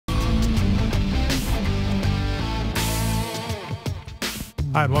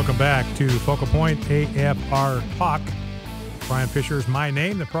Hi, and welcome back to Focal Point AFR Talk. Brian Fisher is my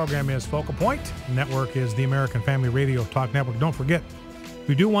name. The program is Focal Point. The network is the American Family Radio Talk Network. Don't forget,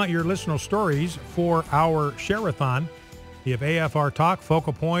 we do want your listener stories for our share-a-thon. If AFR Talk,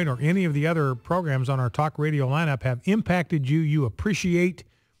 Focal Point, or any of the other programs on our talk radio lineup have impacted you, you appreciate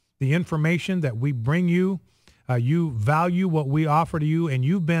the information that we bring you, you value what we offer to you, and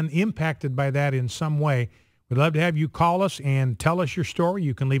you've been impacted by that in some way, we'd love to have you call us and tell us your story.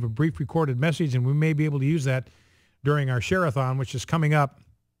 You can leave a brief recorded message, and we may be able to use that during our share-a-thon, which is coming up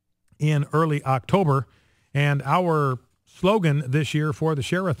in early October. And our slogan this year for the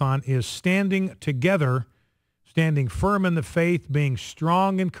share-a-thon is standing together, standing firm in the faith, being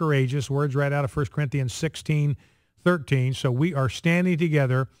strong and courageous. Words right out of 1 Corinthians 16:13. So we are standing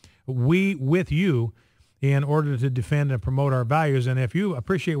together, we with you, in order to defend and promote our values. And if you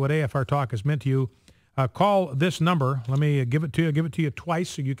appreciate what AFR Talk has meant to you, call this number. Let me give it to you. Give it to you twice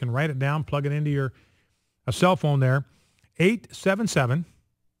so you can write it down, plug it into your cell phone there.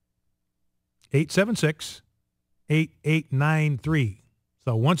 877-876-8893.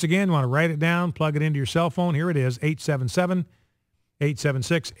 So once again, you want to write it down, plug it into your cell phone. Here it is,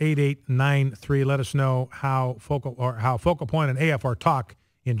 877-876-8893. Let us know how Focal Point and AFR Talk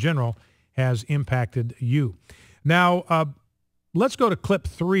in general has impacted you. Now, let's go to clip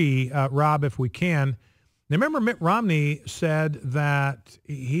 3, Rob, if we can. Now, remember Mitt Romney said that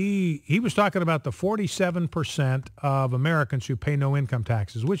he was talking about the 47% of Americans who pay no income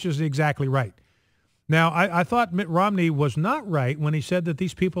taxes, which is exactly right. Now, I thought Mitt Romney was not right when he said that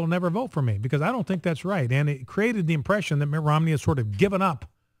these people will never vote for me, because I don't think that's right. And it created the impression that Mitt Romney has sort of given up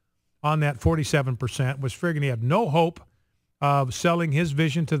on that 47%, was figuring he had no hope of selling his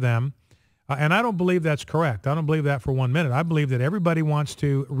vision to them. And I don't believe that's correct. I don't believe that for 1 minute. I believe that everybody wants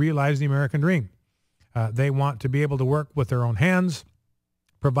to realize the American dream. They want to be able to work with their own hands,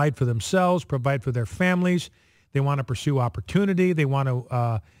 provide for themselves, provide for their families. They want to pursue opportunity. They want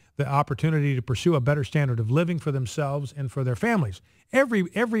to the opportunity to pursue a better standard of living for themselves and for their families.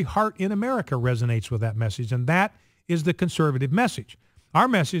 Every heart in America resonates with that message, and that is the conservative message. Our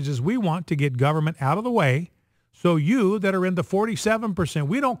message is we want to get government out of the way. So you that are in the 47%,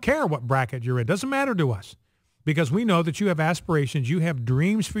 we don't care what bracket you're in. It doesn't matter to us, because we know that you have aspirations. You have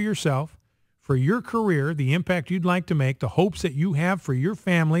dreams for yourself, for your career, the impact you'd like to make, the hopes that you have for your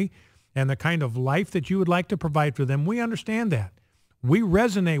family, and the kind of life that you would like to provide for them. We understand that. We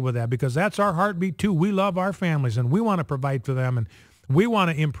resonate with that because that's our heartbeat too. We love our families, and we want to provide for them, and we want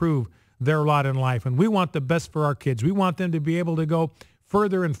to improve their lot in life, and we want the best for our kids. We want them to be able to go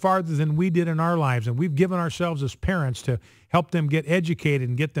further and farther than we did in our lives. And we've given ourselves as parents to help them get educated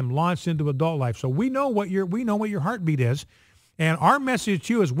and get them launched into adult life. So we know what your heartbeat is. And our message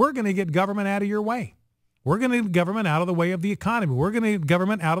to you is we're going to get government out of your way. We're going to get government out of the way of the economy. We're going to get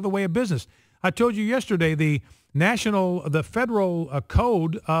government out of the way of business. I told you yesterday, the federal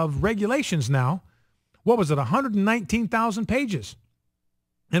code of regulations now, what was it, 119,000 pages.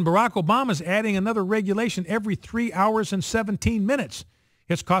 And Barack Obama's adding another regulation every 3 hours and 17 minutes.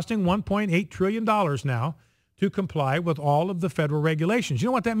 It's costing $1.8 trillion now to comply with all of the federal regulations. You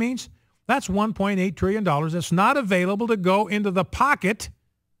know what that means? That's $1.8 trillion that's not available to go into the pocket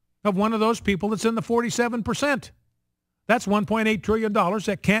of one of those people that's in the 47%. That's $1.8 trillion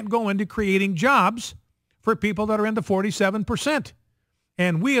that can't go into creating jobs for people that are in the 47%.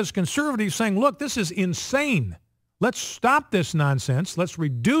 And we as conservatives saying, look, this is insane. Let's stop this nonsense. Let's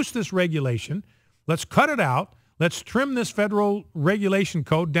reduce this regulation. Let's cut it out. Let's trim this federal regulation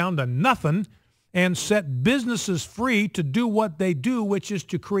code down to nothing and set businesses free to do what they do, which is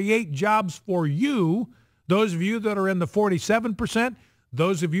to create jobs for you, those of you that are in the 47%,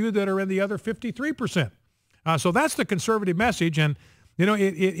 those of you that are in the other 53%. So that's the conservative message. And, you know,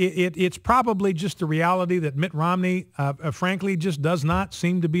 it's probably just the reality that Mitt Romney, frankly, just does not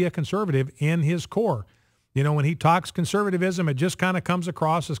seem to be a conservative in his core. You know, when he talks conservatism, it just kind of comes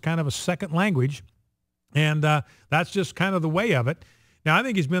across as kind of a second language. And that's just kind of the way of it. Now, I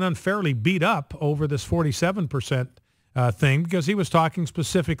think he's been unfairly beat up over this 47% thing because he was talking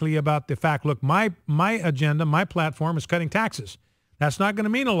specifically about the fact, look, my agenda, my platform is cutting taxes. That's not going to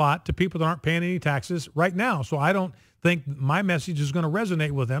mean a lot to people that aren't paying any taxes right now. So I don't think my message is going to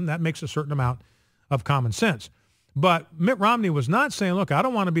resonate with them. That makes a certain amount of common sense. But Mitt Romney was not saying, look, I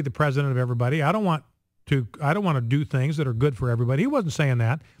don't want to be the president of everybody. I don't want to do things that are good for everybody. He wasn't saying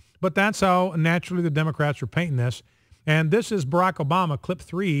that. But that's how naturally the Democrats are painting this. And this is Barack Obama, clip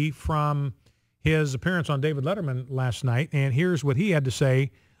 3 from his appearance on David Letterman last night. And here's what he had to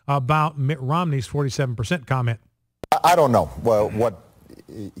say about Mitt Romney's 47% comment. I don't know what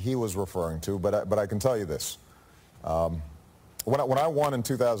he was referring to, but I can tell you this. When I won in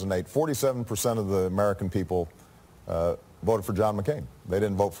 2008, 47% of the American people voted for John McCain. They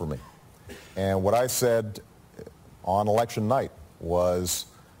didn't vote for me. And what I said on election night was,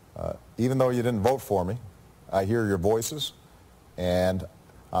 even though you didn't vote for me, I hear your voices, and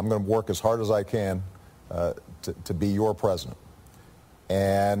I'm going to work as hard as I can to be your president.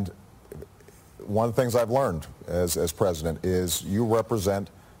 And one of the things I've learned as president is you represent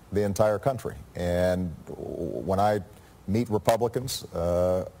the entire country. And when I meet Republicans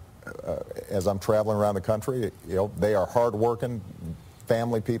as I'm traveling around the country, they are hardworking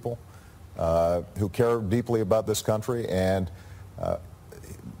family people who care deeply about this country. And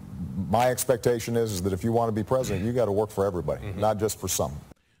my expectation is that if you want to be president, you got to work for everybody, not just for some.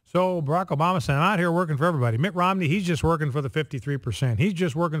 So Barack Obama said, I'm out here working for everybody. Mitt Romney, he's just working for the 53%. He's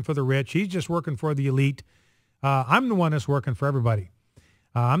just working for the rich. He's just working for the elite. I'm the one that's working for everybody.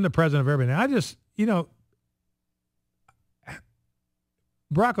 I'm the president of everybody. I just,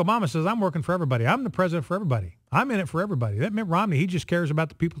 Barack Obama says, I'm working for everybody. I'm the president for everybody. I'm in it for everybody. That Mitt Romney, he just cares about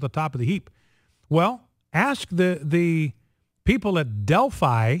the people at the top of the heap. Well, ask the people at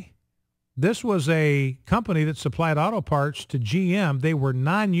Delphi. This was a company that supplied auto parts to GM. They were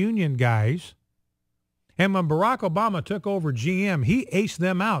non-union guys. And when Barack Obama took over GM, he aced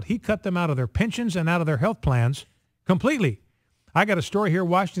them out. He cut them out of their pensions and out of their health plans completely. I got a story here,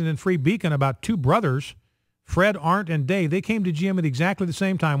 Washington Free Beacon, about two brothers, Fred, Arndt, and Dave. They came to GM at exactly the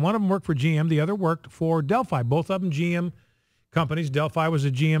same time. One of them worked for GM. The other worked for Delphi. Both of them GM companies. Delphi was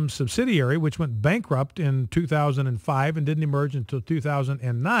a GM subsidiary, which went bankrupt in 2005 and didn't emerge until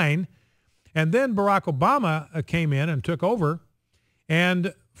 2009. And then Barack Obama came in and took over.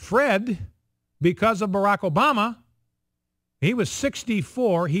 And Fred, because of Barack Obama, he was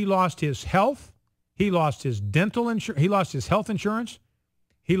 64. He lost his health. He lost his dental insurance. He lost his health insurance.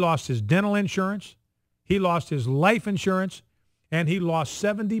 He lost his dental insurance. He lost his life insurance. And he lost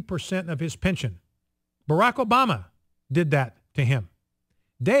 70% of his pension. Barack Obama did that to him.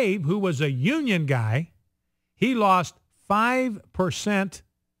 Dave, who was a union guy, he lost 5%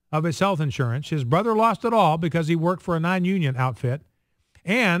 of his health insurance. His brother lost it all because he worked for a non-union outfit,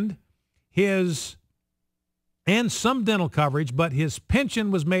 and some dental coverage, but his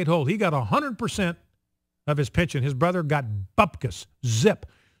pension was made whole. He got 100% of his pension. His brother got bupkis, zip.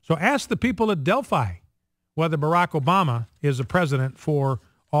 So ask the people at Delphi whether Barack Obama is the president for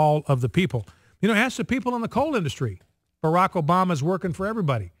all of the people. Ask the people in the coal industry. Barack Obama is working for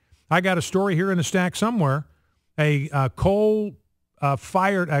everybody. I got a story here in the stack somewhere. A coal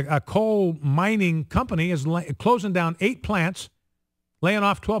mining company is closing down 8 plants, laying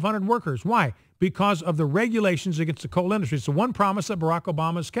off 1,200 workers. Why? Because of the regulations against the coal industry. It's the one promise that Barack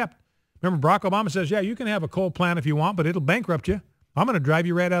Obama has kept. Remember, Barack Obama says, yeah, you can have a coal plant if you want, but it'll bankrupt you. I'm going to drive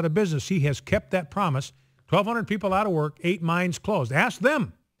you right out of business. He has kept that promise. 1,200 people out of work, 8 mines closed. Ask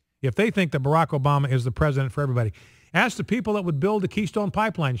them if they think that Barack Obama is the president for everybody. Ask the people that would build the Keystone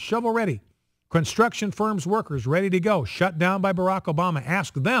Pipeline, shovel ready. Construction firms workers ready to go, shut down by Barack Obama.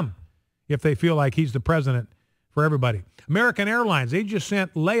 Ask them if they feel like he's the president for everybody. American Airlines, they just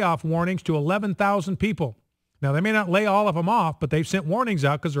sent layoff warnings to 11,000 people. Now, they may not lay all of them off, but they've sent warnings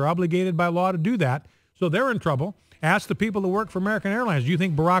out because they're obligated by law to do that. So they're in trouble. Ask the people who work for American Airlines, do you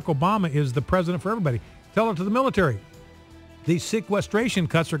think Barack Obama is the president for everybody? Tell it to the military. These sequestration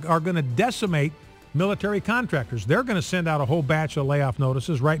cuts are going to decimate military contractors. They're going to send out a whole batch of layoff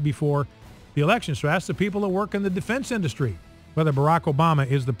notices right before the election. So ask the people that work in the defense industry whether Barack Obama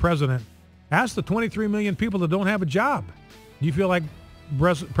is the president. Ask the 23 million people that don't have a job. Do you feel like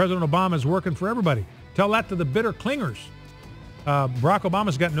President Obama is working for everybody? Tell that to the bitter clingers. Barack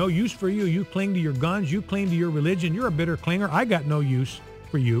Obama's got no use for you. You cling to your guns. You cling to your religion. You're a bitter clinger. I got no use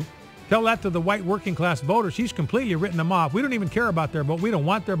for you. Tell that to the white working class voters. He's completely written them off. We don't even care about their vote. We don't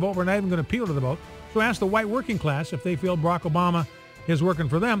want their vote. We're not even going to appeal to the vote. So ask the white working class if they feel Barack Obama is working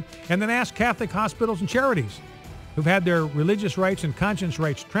for them. And then ask Catholic hospitals and charities who've had their religious rights and conscience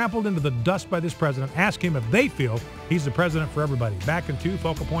rights trampled into the dust by this president. Ask him if they feel he's the president for everybody. Back in 2,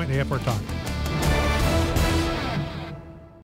 Focal Point, AFR Talk.